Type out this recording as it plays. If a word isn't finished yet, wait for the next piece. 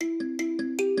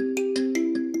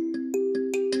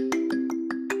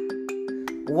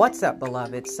What's up,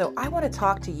 beloved? So I want to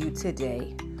talk to you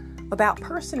today about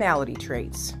personality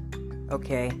traits,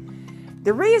 okay?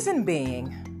 The reason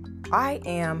being, I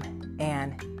am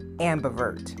an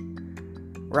ambivert,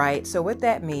 right? So what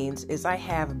that means is I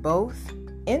have both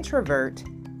introvert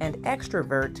and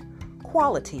extrovert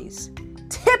qualities.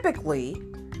 Typically,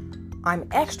 I'm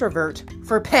extrovert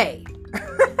for pay.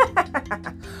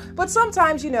 But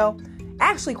sometimes,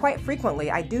 actually quite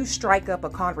frequently, I do strike up a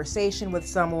conversation with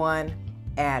someone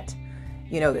at,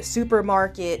 the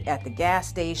supermarket, at the gas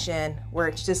station, where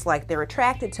it's just like they're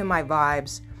attracted to my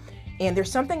vibes. And there's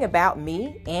something about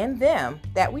me and them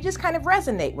that we just kind of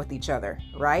resonate with each other,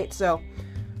 right? So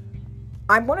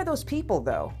I'm one of those people,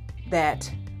 though, that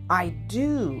I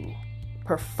do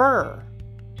prefer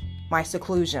my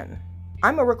seclusion.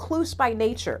 I'm a recluse by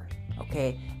nature,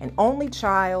 okay? An only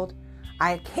child.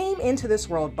 I came into this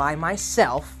world by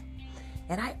myself,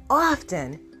 and I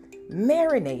often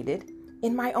marinated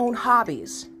in my own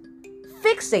hobbies,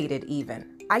 fixated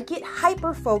even. I get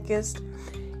hyper-focused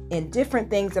in different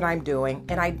things that I'm doing,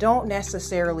 and I don't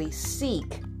necessarily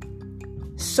seek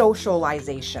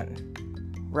socialization,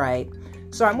 right?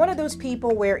 So I'm one of those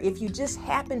people where if you just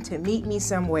happen to meet me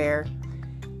somewhere,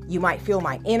 you might feel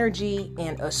my energy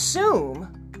and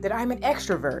assume that I'm an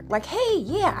extrovert. Like, hey,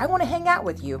 yeah, I want to hang out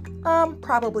with you.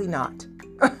 Probably not.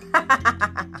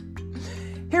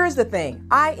 Here's the thing.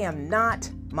 I am not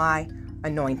my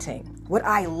anointing. What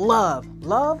I love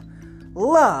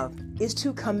is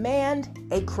to command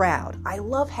a crowd. I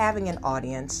love having an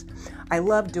audience. I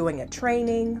love doing a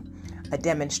training, a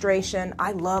demonstration.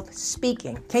 I love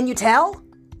speaking. Can you tell?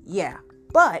 Yeah.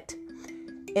 But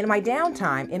in my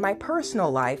downtime, in my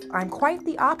personal life, I'm quite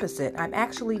the opposite. I'm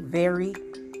actually very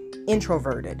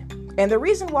introverted. And the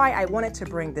reason why I wanted to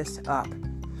bring this up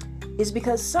is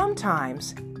because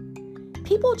sometimes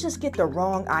people just get the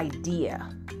wrong idea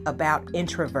about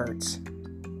introverts.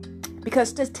 Because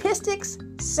statistics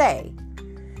say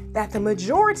that the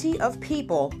majority of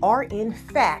people are in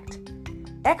fact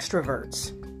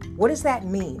extroverts. What does that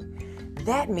mean?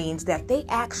 That means that they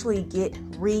actually get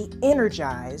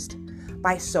re-energized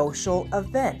by social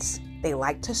events. They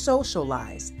like to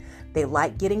socialize. They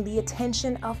like getting the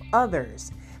attention of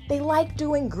others. They like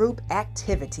doing group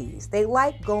activities. They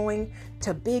like going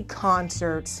to big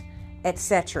concerts,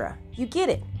 etc. You get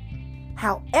it.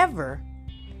 However,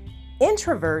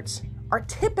 introverts are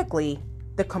typically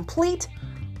the complete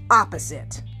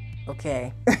opposite,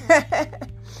 okay?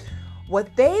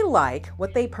 What they like,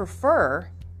 what they prefer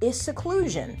is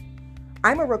seclusion.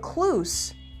 I'm a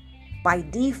recluse by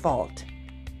default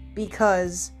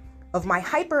because of my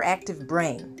hyperactive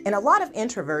brain. And a lot of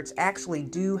introverts actually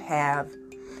do have,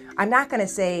 I'm not going to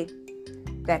say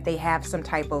that they have some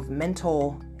type of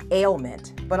mental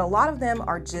ailment, but a lot of them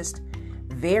are just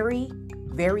very,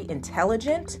 very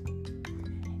intelligent.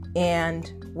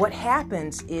 And what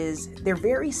happens is they're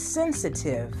very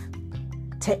sensitive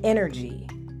to energy.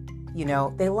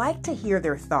 They like to hear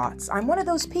their thoughts. I'm one of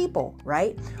those people,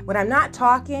 right? When I'm not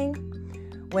talking,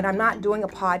 when I'm not doing a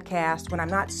podcast, when I'm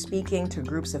not speaking to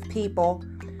groups of people,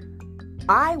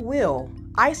 I will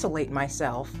isolate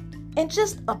myself and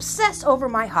just obsess over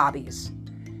my hobbies.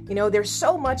 There's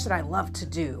so much that I love to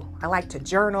do. I like to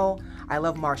journal. I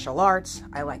love martial arts.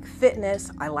 I like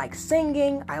fitness. I like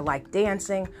singing. I like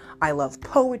dancing. I love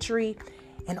poetry.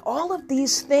 And all of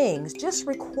these things just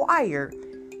require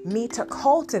me to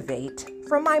cultivate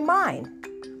from my mind.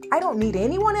 I don't need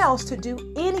anyone else to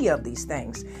do any of these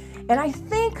things. And I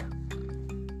think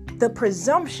the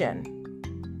presumption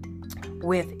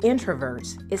with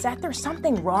introverts is that there's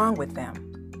something wrong with them.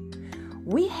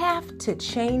 We have to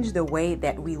change the way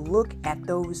that we look at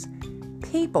those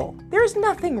people. There's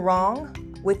nothing wrong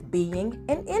with being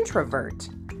an introvert,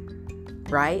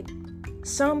 right?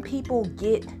 Some people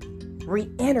get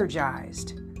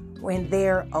re-energized when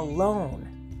they're alone,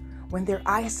 when they're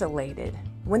isolated,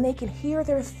 when they can hear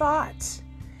their thoughts.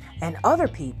 And other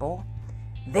people,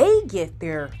 they get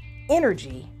their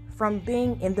energy from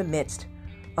being in the midst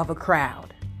of a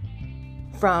crowd,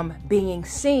 from being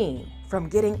seen, from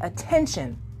getting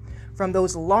attention, from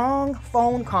those long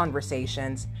phone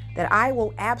conversations that I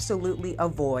will absolutely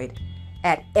avoid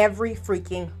at every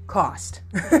freaking cost.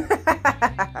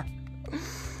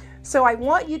 So I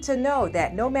want you to know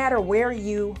that no matter where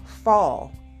you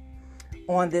fall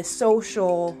on this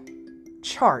social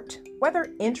chart,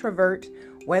 whether introvert,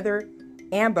 whether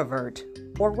ambivert,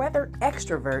 or whether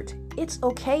extrovert, it's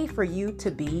okay for you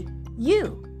to be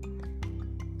you.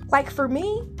 Like for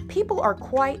me, people are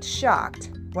quite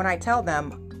shocked when I tell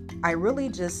them I really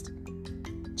just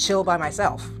chill by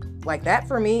myself. Like that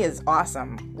for me is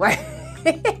awesome.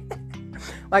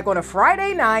 Like on a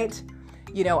Friday night,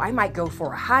 I might go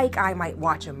for a hike. I might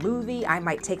watch a movie. I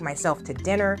might take myself to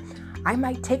dinner. I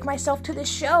might take myself to the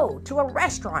show, to a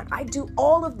restaurant. I do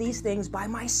all of these things by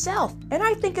myself, and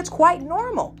I think it's quite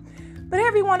normal. But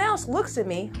everyone else looks at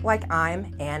me like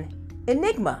I'm an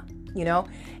enigma,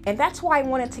 And that's why I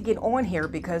wanted to get on here,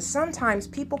 because sometimes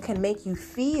people can make you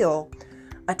feel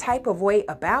a type of way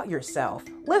about yourself.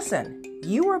 Listen,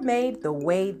 you were made the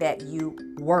way that you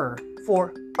were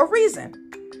for a reason.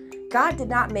 God did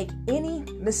not make any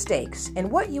mistakes.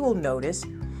 And what you will notice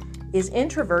is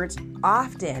introverts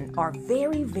often are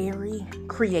very, very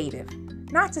creative.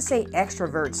 Not to say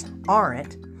extroverts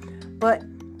aren't, but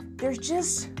there's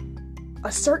just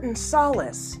a certain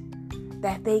solace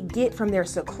that they get from their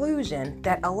seclusion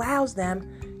that allows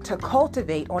them to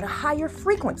cultivate on a higher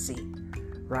frequency,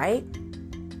 right?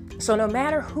 So no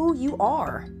matter who you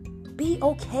are, be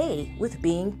okay with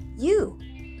being you.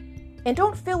 And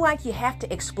don't feel like you have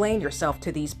to explain yourself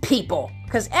to these people.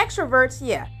 Because extroverts,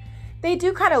 they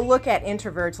do kind of look at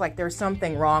introverts like there's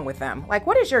something wrong with them. Like,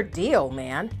 what is your deal,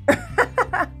 man?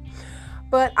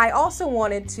 But I also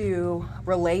wanted to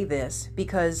relay this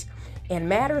because in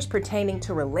matters pertaining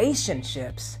to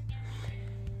relationships,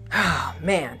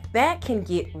 that can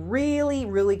get really,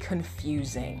 really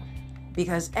confusing.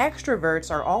 Because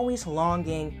extroverts are always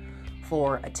longing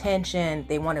for attention.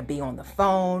 They want to be on the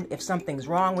phone. If something's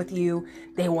wrong with you,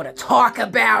 they want to talk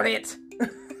about it.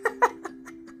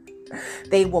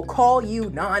 They will call you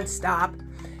nonstop.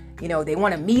 They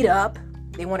want to meet up.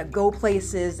 They want to go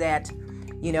places that,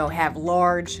 have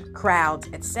large crowds,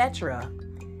 etc.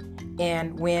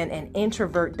 And when an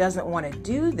introvert doesn't want to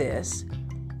do this,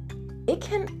 it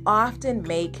can often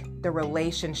make the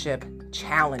relationship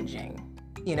challenging.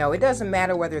 It doesn't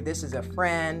matter whether this is a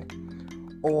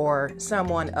friend or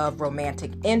someone of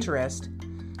romantic interest.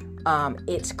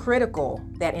 It's critical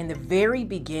that in the very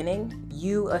beginning,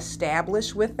 you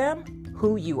establish with them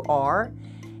who you are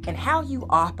and how you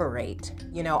operate.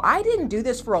 I didn't do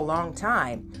this for a long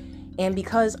time. And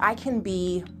because I can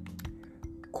be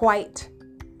quite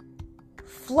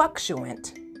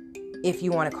fluctuant, if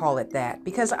you want to call it that,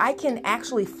 because I can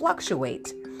actually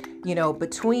fluctuate,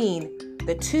 between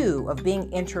the two of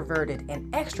being introverted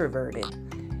and extroverted.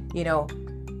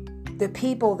 The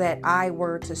people that I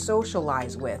were to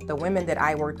socialize with, the women that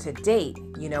I were to date,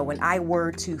 when I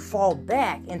were to fall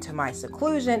back into my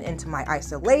seclusion, into my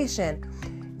isolation,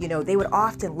 they would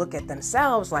often look at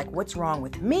themselves like, what's wrong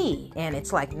with me? And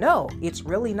it's like, no, it's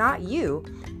really not you.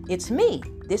 It's me.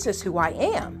 This is who I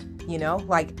am.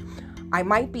 Like I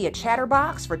might be a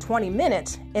chatterbox for 20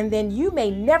 minutes and then you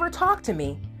may never talk to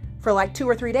me for like 2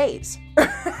 or 3 days.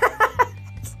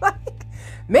 It's like,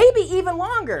 maybe even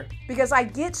longer, because I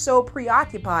get so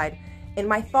preoccupied in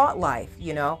my thought life,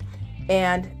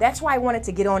 and that's why I wanted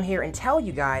to get on here and tell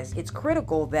you guys it's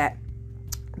critical that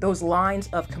those lines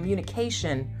of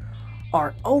communication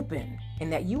are open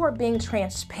and that you are being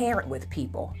transparent with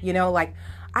people. Like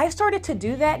I started to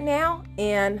do that now,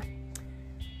 and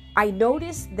I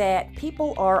noticed that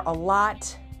people are a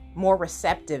lot more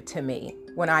receptive to me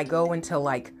when I go into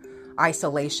like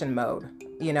isolation mode.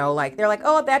 Like they're like,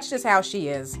 oh, that's just how she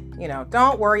is.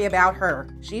 Don't worry about her.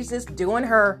 She's just doing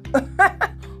her,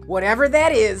 whatever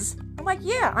that is. I'm like,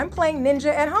 yeah, I'm playing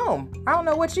ninja at home. I don't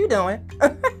know what you're doing.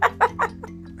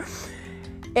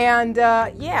 And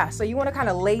so you want to kind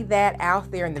of lay that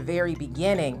out there in the very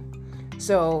beginning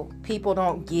so people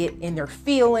don't get in their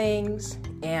feelings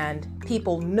and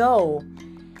people know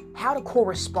how to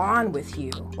correspond with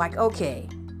you. Like, okay,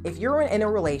 if you're in a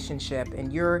relationship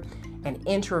and you're an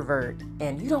introvert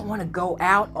and you don't want to go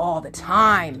out all the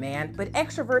time, man, but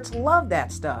extroverts love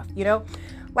that stuff,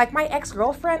 Like my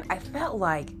ex-girlfriend, I felt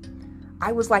like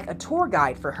I was like a tour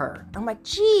guide for her. I'm like,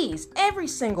 geez, every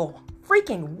single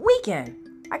freaking weekend,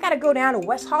 I got to go down to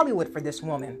West Hollywood for this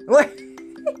woman.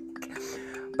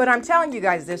 But I'm telling you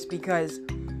guys this because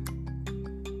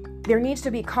there needs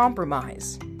to be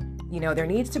compromise. There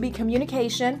needs to be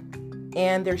communication.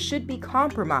 And there should be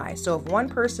compromise. So if one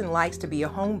person likes to be a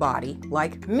homebody,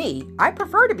 like me, I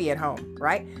prefer to be at home,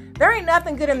 right? There ain't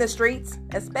nothing good in the streets,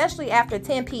 especially after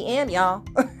 10 p.m., y'all.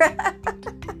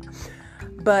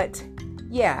 But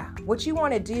what you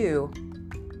want to do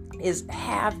is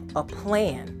have a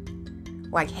plan.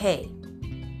 Like, hey,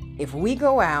 if we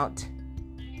go out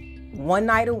one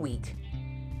night a week,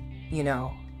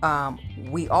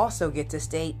 we also get to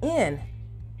stay in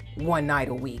one night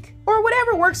a week or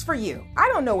whatever works for you. I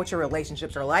don't know what your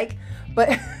relationships are like,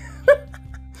 but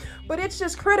but it's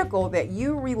just critical that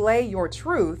you relay your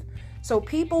truth so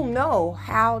people know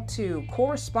how to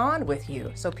correspond with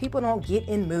you, so people don't get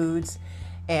in moods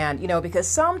And, because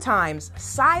sometimes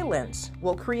silence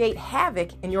will create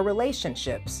havoc in your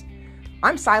relationships.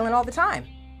 I'm silent all the time.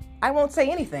 I won't say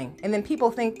anything. And then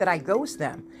people think that I ghost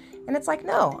them. And it's like,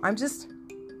 no, I'm just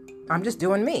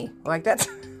doing me. Like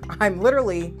I'm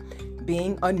literally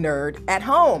being a nerd at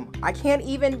home. I can't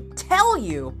even tell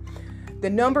you the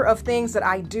number of things that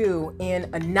I do in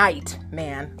a night,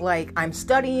 man. Like I'm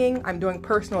studying, I'm doing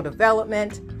personal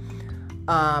development.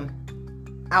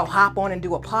 I'll hop on and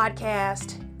do a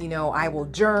podcast. I will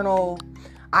journal.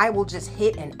 I will just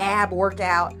hit an ab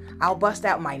workout. I'll bust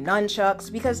out my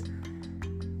nunchucks because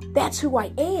that's who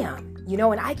I am,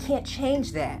 and I can't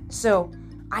change that. So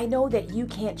I know that you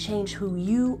can't change who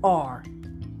you are.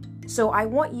 So I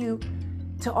want you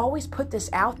to always put this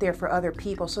out there for other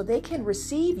people so they can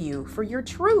receive you for your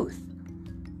truth.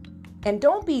 And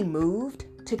don't be moved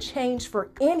to change for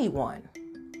anyone.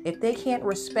 If they can't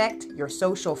respect your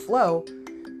social flow,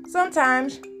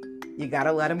 sometimes you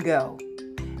gotta let them go.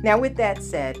 Now, with that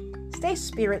said, stay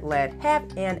spirit-led.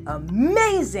 Have an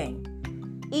amazing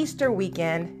Easter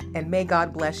weekend, and may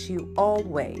God bless you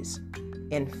always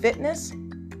in fitness,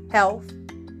 health,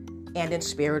 and in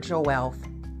spiritual wealth.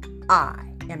 I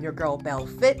am your girl, Belle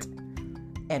Fit,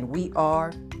 and we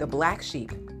are the Black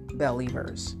Sheep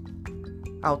Believers.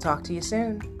 I'll talk to you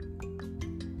soon.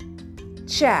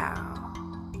 Ciao.